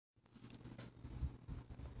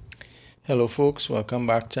Hello, folks. Welcome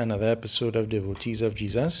back to another episode of Devotees of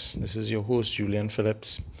Jesus. This is your host, Julian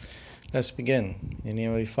Phillips. Let's begin. In the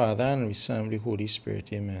name of the Father, and the Son, and the Holy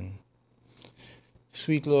Spirit. Amen.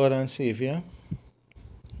 Sweet Lord and Savior,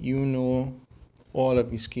 you know all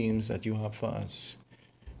of the schemes that you have for us.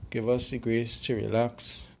 Give us the grace to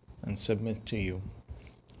relax and submit to you.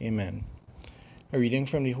 Amen. A reading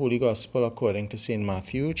from the Holy Gospel according to St.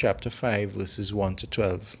 Matthew, chapter 5, verses 1 to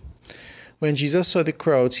 12. When Jesus saw the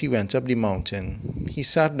crowds, he went up the mountain. He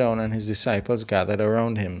sat down, and his disciples gathered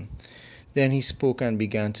around him. Then he spoke and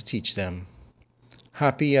began to teach them.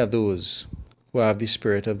 Happy are those who have the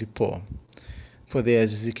spirit of the poor, for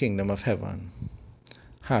theirs is the kingdom of heaven.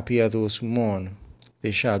 Happy are those who mourn,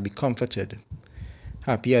 they shall be comforted.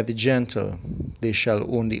 Happy are the gentle, they shall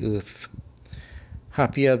own the earth.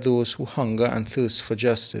 Happy are those who hunger and thirst for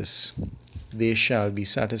justice, they shall be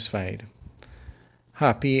satisfied.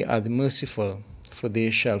 Happy are the merciful, for they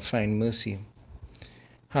shall find mercy.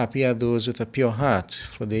 Happy are those with a pure heart,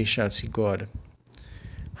 for they shall see God.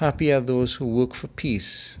 Happy are those who work for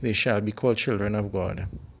peace, they shall be called children of God.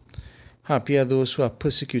 Happy are those who are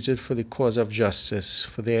persecuted for the cause of justice,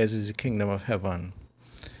 for theirs is the kingdom of heaven.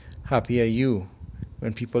 Happy are you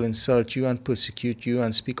when people insult you and persecute you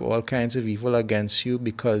and speak all kinds of evil against you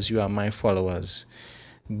because you are my followers.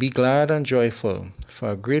 Be glad and joyful,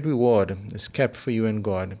 for a great reward is kept for you in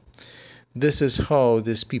God. This is how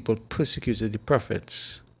this people persecuted the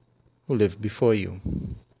prophets who lived before you.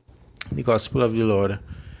 The Gospel of the Lord.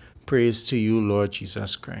 Praise to you, Lord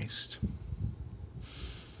Jesus Christ.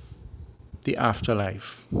 The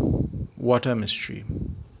afterlife. What a mystery.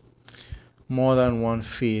 More than one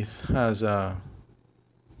faith has a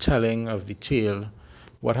telling of the tale,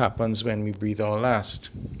 what happens when we breathe our last.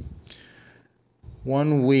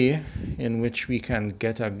 One way in which we can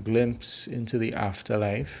get a glimpse into the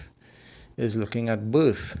afterlife is looking at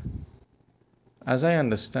birth. As I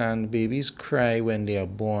understand, babies cry when they are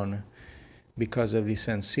born because of the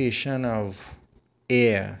sensation of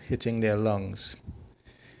air hitting their lungs.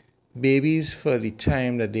 Babies, for the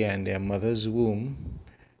time that they are in their mother's womb,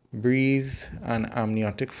 breathe an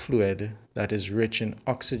amniotic fluid that is rich in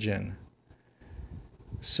oxygen.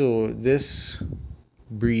 So this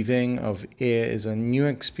breathing of air is a new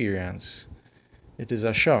experience. It is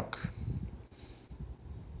a shock.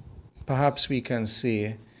 Perhaps we can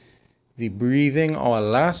say the breathing, our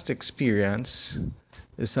last experience,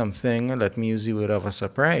 is something, let me use the word of a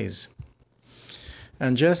surprise.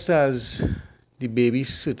 And just as the baby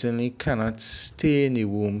certainly cannot stay in the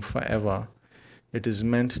womb forever, it is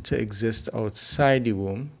meant to exist outside the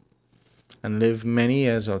womb and live many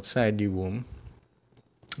years outside the womb.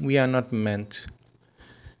 We are not meant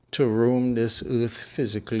to roam this earth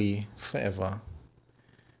physically forever.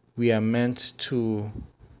 We are meant to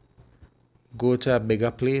go to a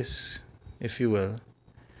bigger place, if you will,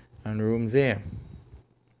 and roam there.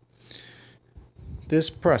 This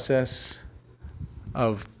process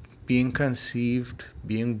of being conceived,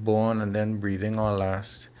 being born, and then breathing our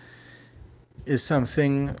last is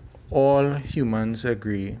something all humans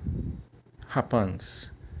agree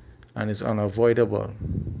happens and is unavoidable.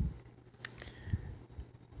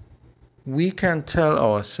 We can tell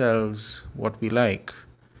ourselves what we like.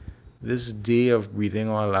 This day of breathing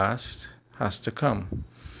our last has to come.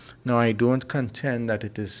 Now, I don't contend that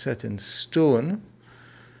it is set in stone,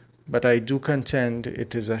 but I do contend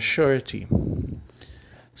it is a surety.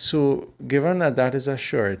 So, given that that is a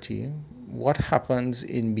surety, what happens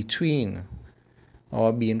in between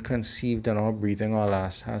our being conceived and our breathing our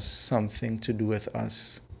last has something to do with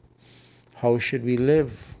us. How should we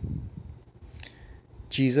live?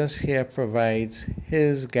 Jesus here provides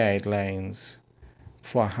his guidelines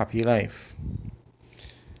for a happy life.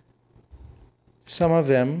 Some of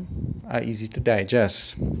them are easy to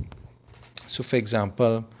digest. So, for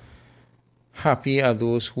example, happy are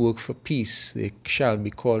those who work for peace, they shall be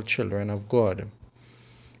called children of God.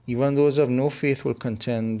 Even those of no faith will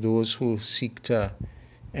contend those who seek to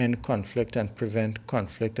end conflict and prevent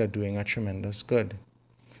conflict are doing a tremendous good.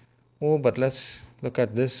 Oh, but let's look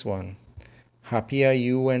at this one. Happy are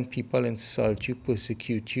you when people insult you,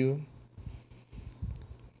 persecute you.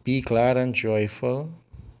 Be glad and joyful.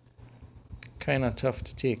 Kind of tough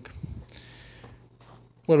to take.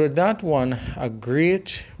 Well, with that one, a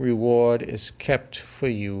great reward is kept for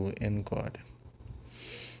you in God.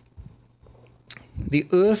 The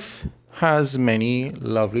earth has many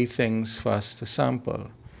lovely things for us to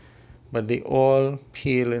sample, but they all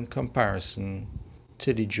pale in comparison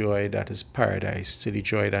to the joy that is paradise, to the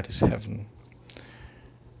joy that is heaven.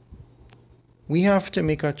 We have to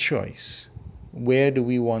make a choice. Where do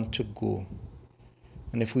we want to go?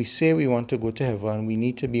 And if we say we want to go to heaven, we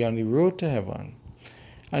need to be on the road to heaven.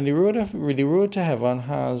 And the road to heaven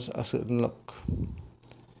has a certain look.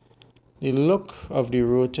 The look of the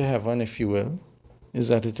road to heaven, if you will, is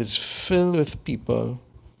that it is filled with people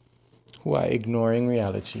who are ignoring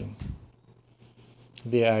reality.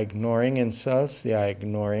 They are ignoring insults, they are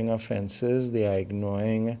ignoring offenses, they are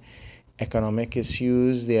ignoring economic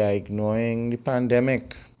issues, they are ignoring the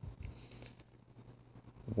pandemic.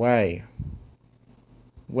 Why?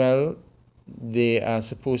 Well, they are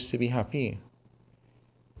supposed to be happy.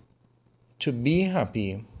 To be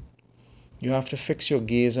happy, you have to fix your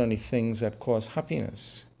gaze on the things that cause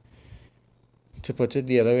happiness. To put it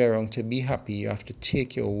the other way around, to be happy, you have to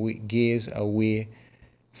take your gaze away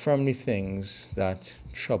from the things that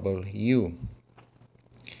trouble you.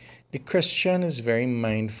 The Christian is very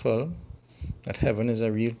mindful that heaven is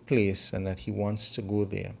a real place and that he wants to go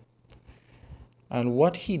there. And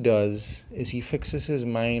what he does is he fixes his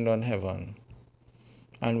mind on heaven.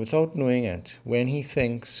 And without knowing it, when he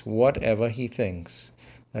thinks whatever he thinks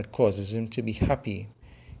that causes him to be happy,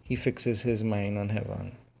 he fixes his mind on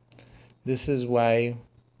heaven. This is why,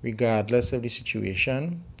 regardless of the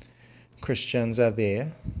situation, Christians are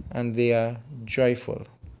there and they are joyful.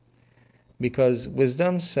 Because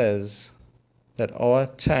wisdom says that our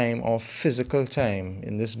time, our physical time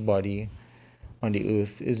in this body on the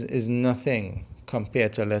earth is nothing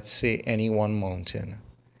compared to, let's say, any one mountain.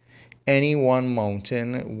 Any one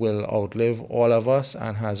mountain will outlive all of us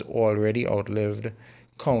and has already outlived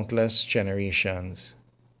countless generations.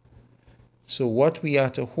 So what we are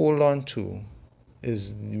to hold on to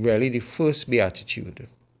is really the first beatitude.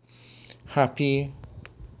 Happy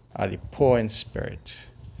are the poor in spirit.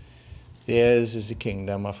 Theirs is the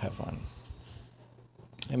kingdom of heaven.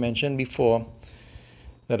 I mentioned before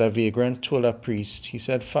that a vagrant told a priest, he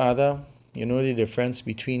said, "Father, you know the difference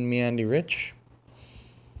between me and the rich?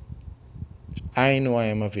 I know I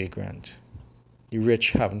am a vagrant. The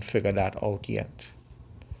rich haven't figured that out yet."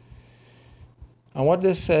 And what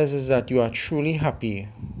this says is that you are truly happy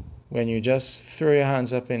when you just throw your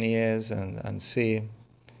hands up in the air and say,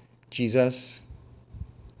 "Jesus,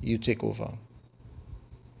 you take over.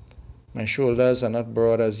 My shoulders are not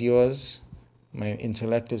broad as yours. My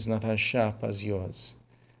intellect is not as sharp as yours.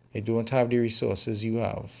 I don't have the resources you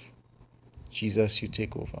have. Jesus, you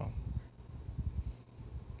take over."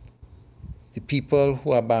 The people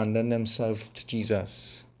who abandon themselves to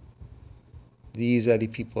Jesus, these are the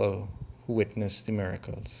people who witness the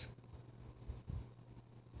miracles.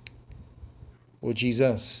 "Oh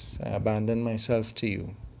Jesus, I abandon myself to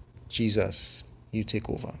you. Jesus, you take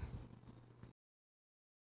over."